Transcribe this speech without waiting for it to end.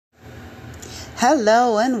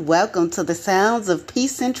Hello and welcome to the Sounds of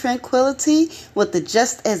Peace and Tranquility with the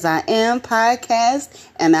Just As I Am podcast.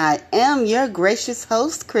 And I am your gracious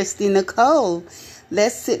host, Christy Nicole.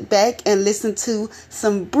 Let's sit back and listen to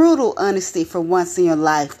some brutal honesty for once in your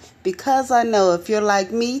life. Because I know if you're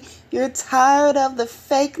like me, you're tired of the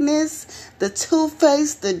fakeness, the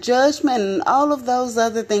two-face, the judgment, and all of those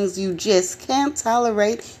other things you just can't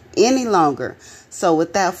tolerate any longer. So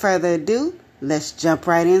without further ado, let's jump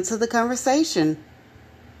right into the conversation.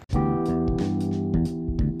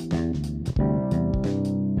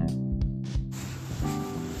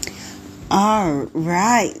 All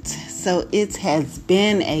right. So it has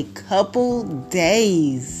been a couple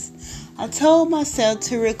days. I told myself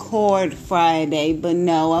to record Friday, but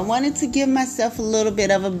no, I wanted to give myself a little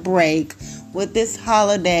bit of a break with this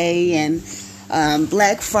holiday and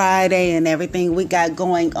Black Friday and everything we got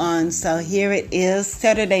going on. So here it is,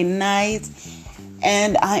 Saturday night,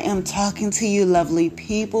 and I am talking to you lovely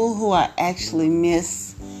people who I actually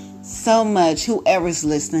miss so much, whoever's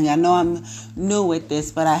listening. I know I'm new at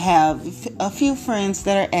this, but I have a few friends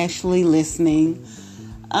that are actually listening.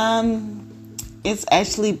 It's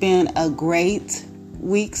actually been a great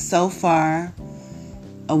week so far,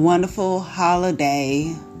 a wonderful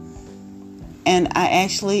holiday, and I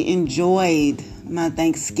actually enjoyed my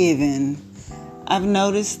Thanksgiving. I've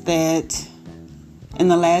noticed that in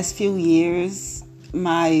the last few years,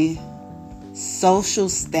 my social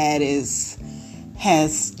status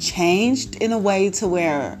has changed in a way to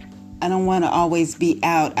where I don't want to always be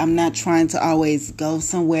out. I'm not trying to always go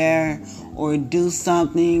somewhere or do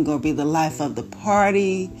something or be the life of the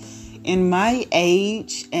party. In my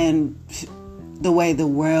age and the way the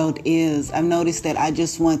world is, I've noticed that I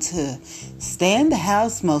just want to stay in the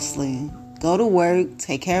house mostly, go to work,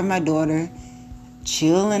 take care of my daughter,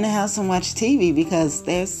 chill in the house and watch TV because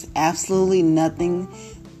there's absolutely nothing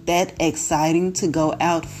that exciting to go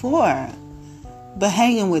out for. But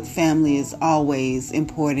hanging with family is always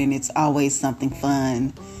important. It's always something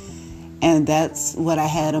fun. And that's what I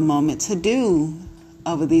had a moment to do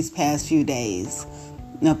over these past few days.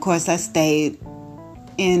 Now, of course, I stayed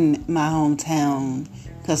in my hometown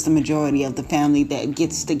because the majority of the family that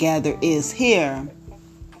gets together is here.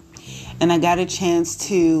 And I got a chance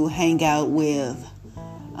to hang out with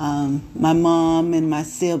my mom and my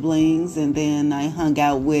siblings, and then I hung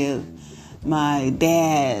out with my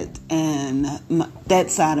dad and that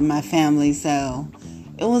side of my family. So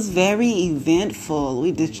it was very eventful.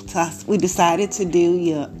 We decided to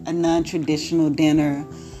do a non-traditional dinner.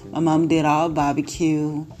 My mom did all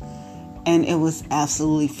barbecue, and it was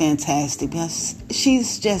absolutely fantastic because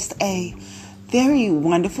she's just a very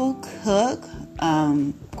wonderful cook.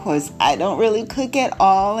 Of course, I don't really cook at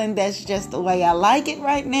all, and that's just the way I like it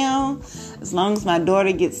right now. As long as my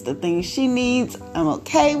daughter gets the things she needs, I'm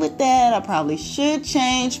okay with that. I probably should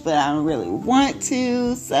change, but I don't really want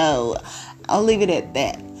to, so I'll leave it at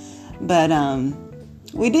that. But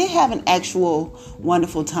we did have an actual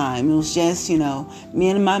wonderful time. It was just, me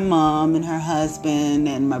and my mom and her husband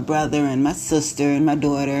and my brother and my sister and my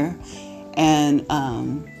daughter and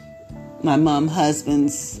my mom's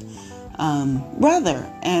husband's brother.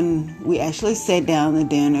 And we actually sat down to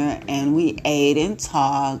dinner and we ate and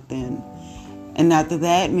talked. And after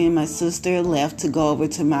that, me and my sister left to go over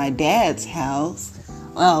to my dad's house.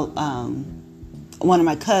 Well, one of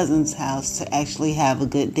my cousin's house to actually have a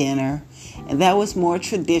good dinner. And that was more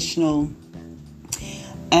traditional.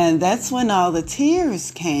 And that's when all the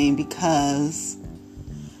tears came because,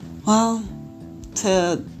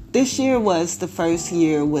 this year was the first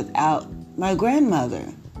year without my grandmother.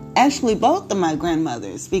 Actually, both of my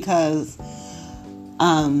grandmothers, because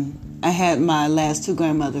I had my last two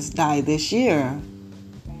grandmothers die this year,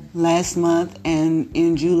 last month and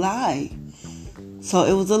in July. So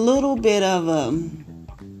it was a little bit of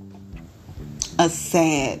a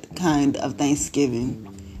sad kind of Thanksgiving.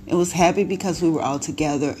 It was happy because we were all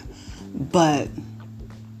together, but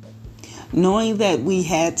knowing that we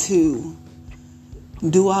had to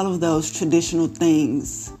do all of those traditional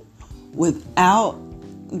things without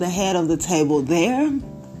the head of the table there,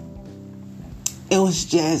 it was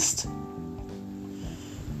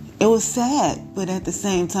sad, but at the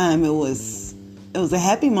same time, it was a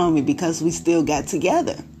happy moment because we still got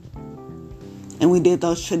together. And we did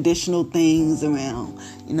those traditional things around,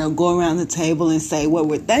 go around the table and say what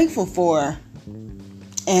we're thankful for.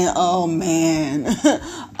 And oh man,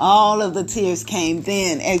 all of the tears came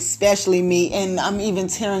then, especially me. And I'm even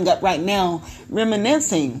tearing up right now,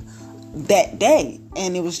 reminiscing that day.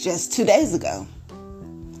 And it was just 2 days ago.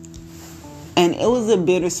 And it was a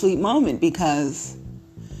bittersweet moment because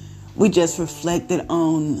we just reflected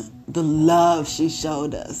on the love she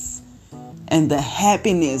showed us and the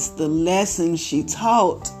happiness, the lessons she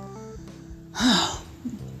taught,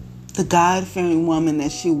 the God-fearing woman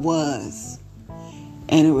that she was.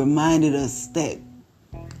 And it reminded us that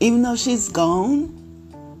even though she's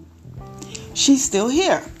gone, she's still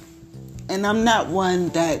here. And I'm not one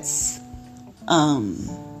that's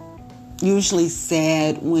usually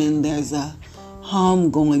sad when there's a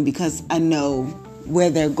homegoing, because I know where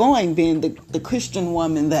they're going. Being the Christian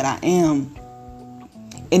woman that I am,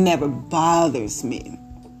 it never bothers me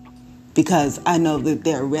because I know that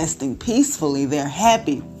they're resting peacefully, they're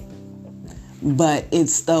happy. But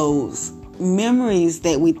it's those memories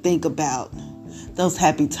that we think about, those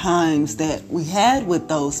happy times that we had with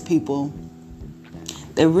those people,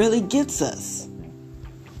 that really gets us.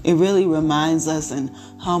 It really reminds us and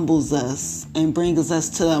humbles us and brings us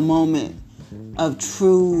to a moment of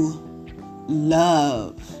true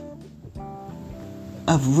love,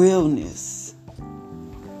 of realness.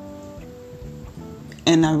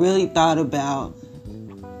 And I really thought about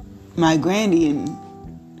my granny and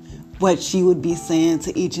what she would be saying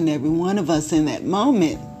to each and every one of us in that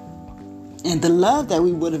moment, and the love that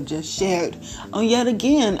we would have just shared on yet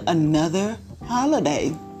again another holiday.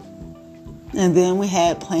 And then we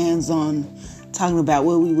had plans on talking about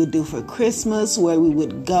what we would do for Christmas, where we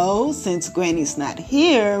would go since Granny's not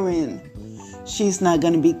here and she's not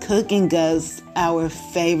going to be cooking us our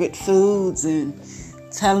favorite foods and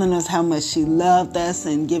telling us how much she loved us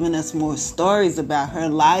and giving us more stories about her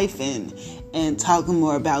life and talking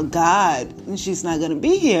more about God. And she's not going to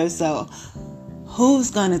be here. So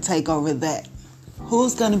who's going to take over that?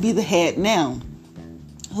 Who's going to be the head now?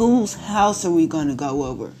 Whose house are we going to go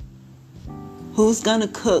over? Who's going to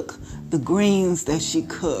cook the greens that she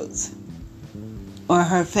cooked? Or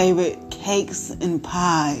her favorite cakes and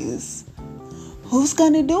pies? Who's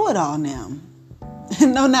going to do it all now?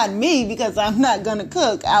 No, not me, because I'm not going to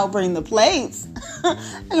cook. I'll bring the plates.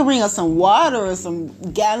 I can bring us some water or some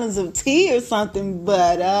gallons of tea or something,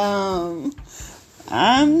 but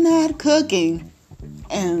I'm not cooking.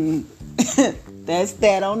 And that's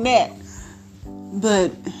that on that.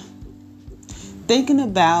 But thinking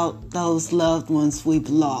about those loved ones we've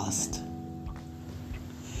lost,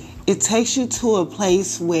 it takes you to a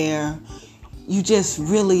place where you just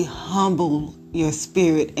really humble your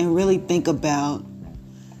spirit and really think about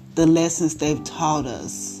the lessons they've taught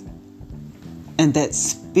us and that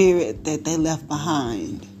spirit that they left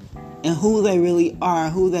behind and who they really are,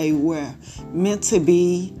 who they were meant to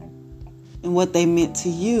be, and what they meant to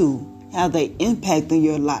you, how they impacted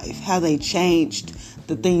your life, how they changed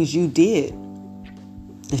the things you did,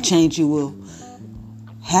 the change you will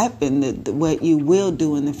happen, what you will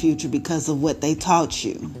do in the future because of what they taught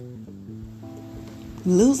you.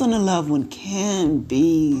 Losing a loved one can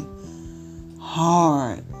be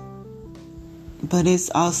hard, but it's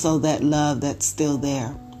also that love that's still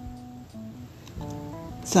there.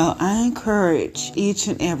 So I encourage each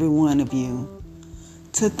and every one of you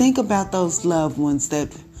to think about those loved ones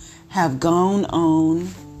that have gone on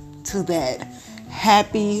to that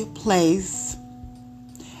happy place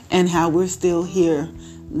and how we're still here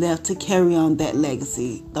left to carry on that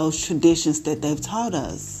legacy, those traditions that they've taught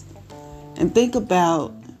us. And think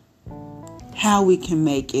about how we can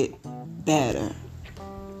make it better.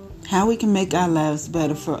 How we can make our lives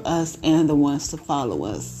better for us and the ones to follow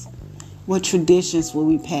us. What traditions will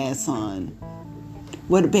we pass on?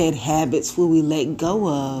 What bad habits will we let go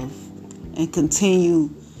of and continue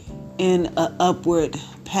in an upward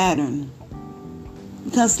pattern?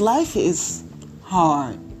 Because life is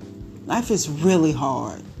hard. Life is really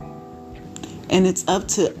hard. And it's up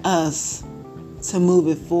to us to move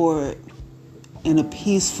it forward in a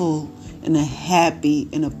peaceful, in a happy,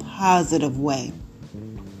 in a positive way.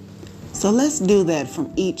 So let's do that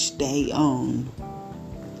from each day on.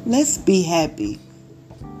 Let's be happy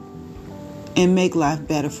and make life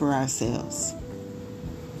better for ourselves.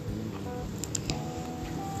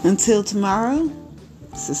 Until tomorrow,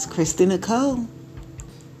 this is Christy Nicole.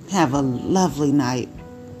 Have a lovely night.